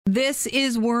This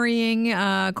is worrying.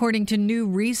 According to new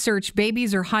research,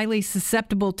 babies are highly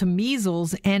susceptible to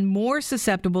measles and more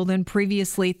susceptible than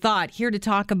previously thought. Here to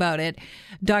talk about it,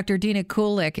 Dr. Dina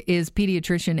Kulik is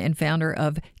pediatrician and founder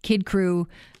of Kid Crew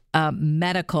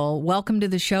Medical. Welcome to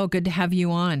the show. Good to have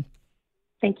you on.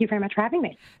 Thank you very much for having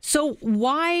me. So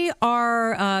why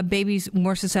are babies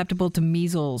more susceptible to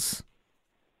measles?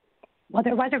 Well,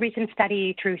 there was a recent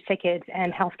study through SickKids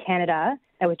and Health Canada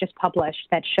that was just published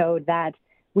that showed that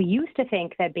we used to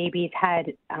think that babies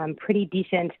had pretty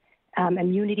decent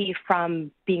immunity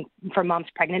from mom's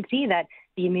pregnancy, that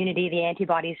the immunity, the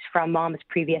antibodies from mom's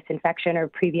previous infection or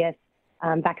previous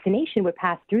vaccination would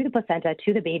pass through the placenta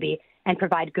to the baby and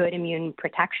provide good immune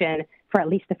protection for at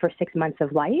least the first 6 months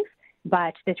of life.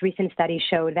 But this recent study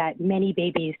showed that many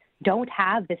babies don't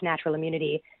have this natural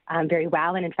immunity very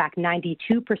well. And in fact,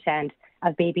 92%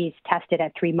 of babies tested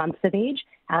at 3 months of age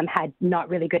had not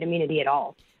really good immunity at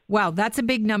all. Wow, that's a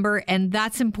big number, and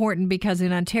that's important because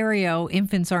in Ontario,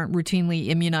 infants aren't routinely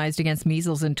immunized against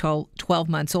measles until 12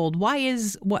 months old. Why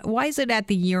is it at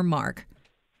the year mark?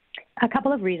 A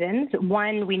couple of reasons.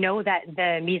 One, we know that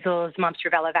the measles, mumps,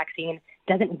 rubella vaccine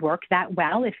doesn't work that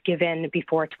well if given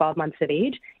before 12 months of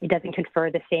age. It doesn't confer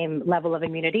the same level of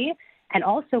immunity. And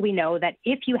also we know that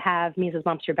if you have measles,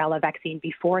 mumps, rubella vaccine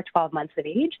before 12 months of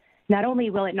age, not only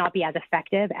will it not be as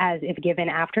effective as if given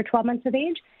after 12 months of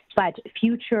age, but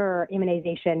future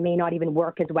immunization may not even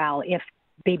work as well if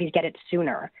babies get it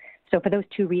sooner. So for those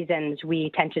two reasons, we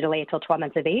tend to delay it till 12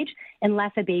 months of age,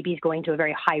 unless a baby is going to a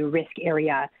very high-risk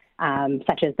area,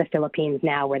 such as the Philippines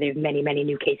now, where they have many, many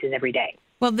new cases every day.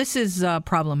 Well, this is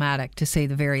problematic, to say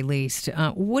the very least.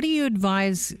 What do you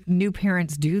advise new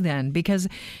parents do then? Because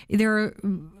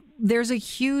there's a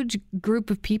huge group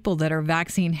of people that are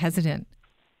vaccine hesitant.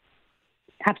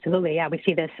 Absolutely. Yeah, we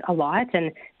see this a lot.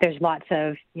 And there's lots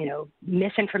of,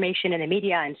 misinformation in the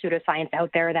media and pseudoscience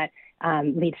out there that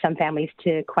leads some families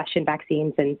to question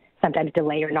vaccines and sometimes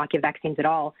delay or not give vaccines at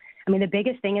all. I mean, the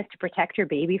biggest thing is to protect your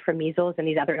baby from measles and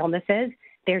these other illnesses.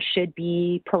 There should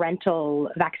be parental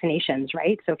vaccinations,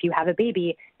 right? So if you have a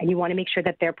baby and you want to make sure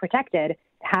that they're protected,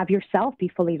 have yourself be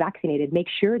fully vaccinated. Make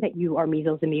sure that you are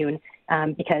measles immune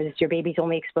because your baby's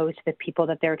only exposed to the people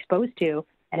that they're exposed to.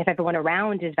 And if everyone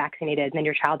around is vaccinated, then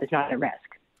your child is not at risk.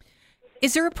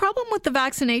 Is there a problem with the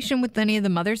vaccination with any of the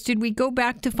mothers? Did we go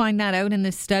back to find that out in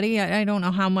this study? I don't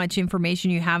know how much information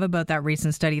you have about that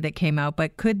recent study that came out,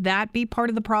 but could that be part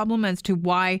of the problem as to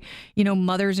why,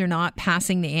 mothers are not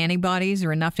passing the antibodies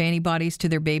or enough antibodies to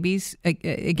their babies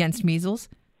against measles?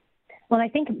 Well, I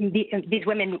think these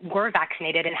women were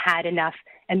vaccinated and had enough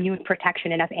immune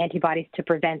protection, enough antibodies to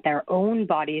prevent their own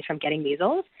bodies from getting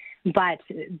measles. But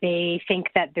they think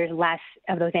that there's less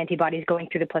of those antibodies going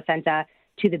through the placenta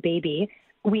to the baby.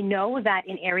 We know that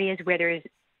in areas where there's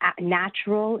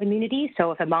natural immunity,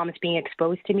 so if a mom is being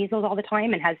exposed to measles all the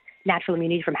time and has natural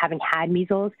immunity from having had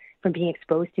measles, from being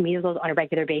exposed to measles on a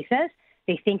regular basis,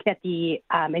 they think that the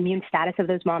immune status of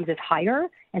those moms is higher,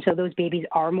 and so those babies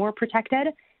are more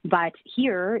protected. But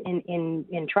here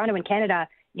in Toronto, in Canada,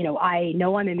 I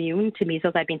know I'm immune to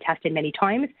measles. I've been tested many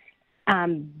times.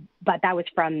 But that was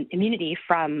from immunity,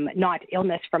 from not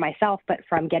illness for myself, but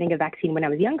from getting a vaccine when I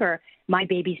was younger. My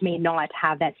babies may not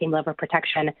have that same level of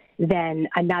protection than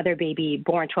another baby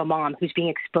born to a mom who's being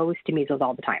exposed to measles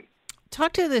all the time.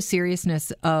 Talk to the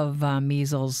seriousness of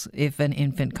measles if an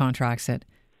infant contracts it.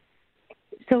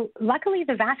 So luckily,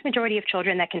 the vast majority of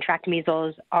children that contract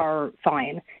measles are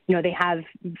fine. They have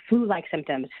flu-like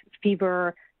symptoms,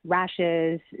 fever,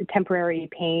 rashes, temporary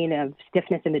pain of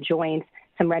stiffness in the joints,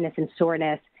 some redness and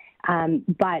soreness.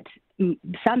 But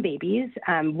some babies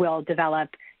will develop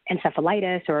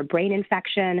encephalitis or a brain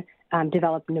infection,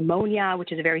 develop pneumonia,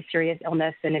 which is a very serious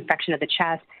illness, an infection of the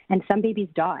chest, and some babies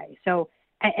die. So,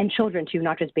 and children too,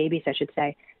 not just babies, I should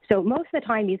say. So most of the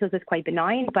time, measles is quite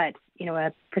benign, but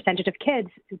a percentage of kids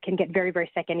can get very, very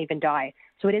sick and even die.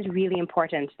 So it is really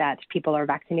important that people are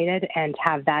vaccinated and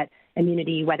have that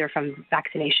immunity, whether from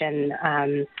vaccination,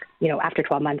 after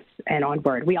 12 months and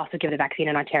onward. We also give the vaccine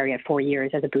in Ontario at 4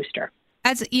 years as a booster.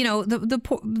 As you know,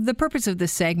 the purpose of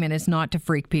this segment is not to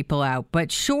freak people out,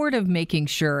 but short of making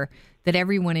sure that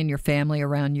everyone in your family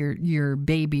around your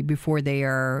baby before they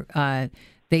are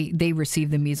they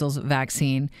receive the measles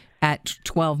vaccine at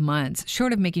 12 months,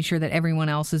 short of making sure that everyone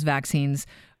else's vaccines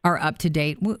are up to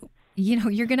date,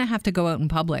 you're going to have to go out in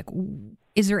public.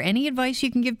 Is there any advice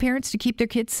you can give parents to keep their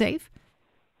kids safe?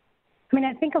 I mean,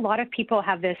 I think a lot of people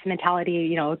have this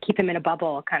mentality, keep them in a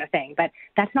bubble kind of thing, but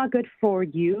that's not good for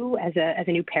you as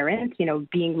a new parent.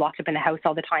 Being locked up in the house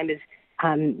all the time is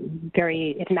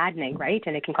it's maddening, right?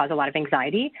 And it can cause a lot of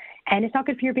anxiety. And it's not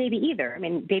good for your baby either. I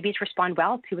mean, babies respond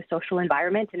well to a social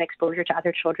environment and exposure to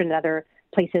other children and other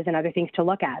places and other things to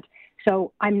look at.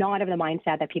 So I'm not of the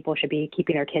mindset that people should be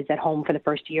keeping their kids at home for the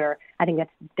first year. I think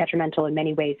that's detrimental in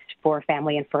many ways for a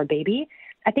family and for a baby.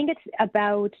 I think it's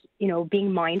about,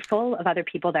 being mindful of other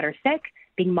people that are sick,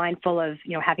 being mindful of,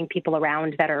 having people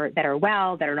around that are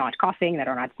well, that are not coughing, that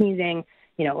are not sneezing,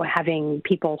 having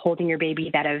people holding your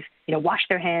baby that have, washed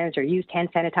their hands or used hand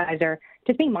sanitizer,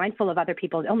 just being mindful of other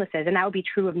people's illnesses. And that would be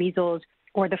true of measles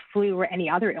or the flu or any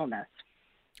other illness.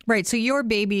 Right. So your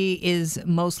baby is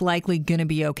most likely going to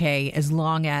be okay as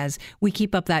long as we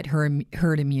keep up that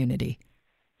herd immunity.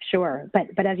 Sure.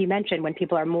 But as you mentioned, when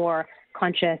people are more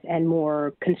conscious and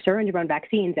more concerned around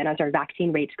vaccines, and as our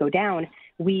vaccine rates go down,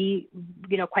 we,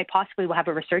 quite possibly will have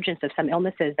a resurgence of some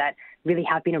illnesses that really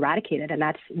have been eradicated. And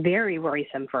that's very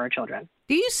worrisome for our children.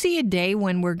 Do you see a day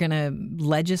when we're going to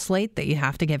legislate that you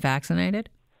have to get vaccinated?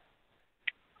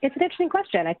 It's an interesting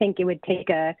question. I think it would take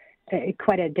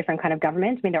quite a different kind of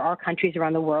government. I mean, there are countries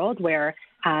around the world where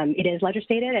it is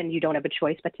legislated and you don't have a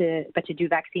choice but to do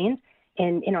vaccines.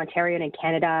 In Ontario and in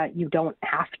Canada, you don't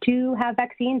have to have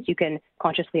vaccines. You can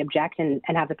consciously object and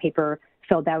have the paper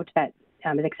filled out that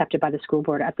is accepted by the school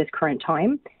board at this current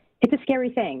time. It's a scary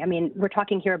thing. I mean, we're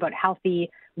talking here about healthy,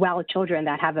 well children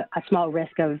that have a small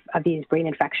risk of these brain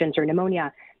infections or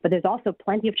pneumonia. But there's also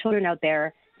plenty of children out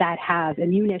there that have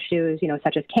immune issues,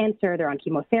 such as cancer, they're on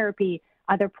chemotherapy,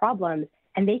 other problems,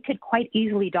 and they could quite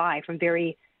easily die from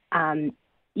very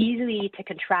easily to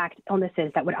contract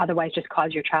illnesses that would otherwise just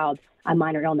cause your child a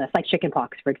minor illness, like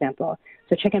chickenpox, for example.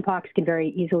 So chickenpox can very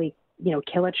easily,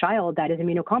 kill a child that is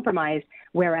immunocompromised,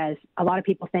 whereas a lot of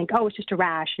people think, oh, it's just a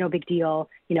rash, no big deal.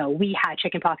 We had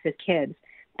chickenpox as kids.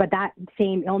 But that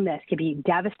same illness could be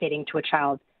devastating to a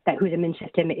child whose immune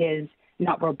system is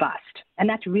not robust. And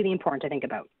that's really important to think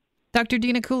about. Dr.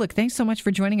 Dina Kulik, thanks so much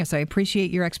for joining us. I appreciate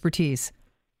your expertise.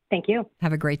 Thank you.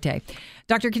 Have a great day.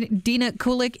 Dr. Dina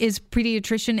Kulik is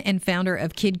pediatrician and founder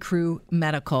of Kid Crew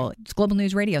Medical. It's Global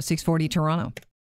News Radio, 640 Toronto.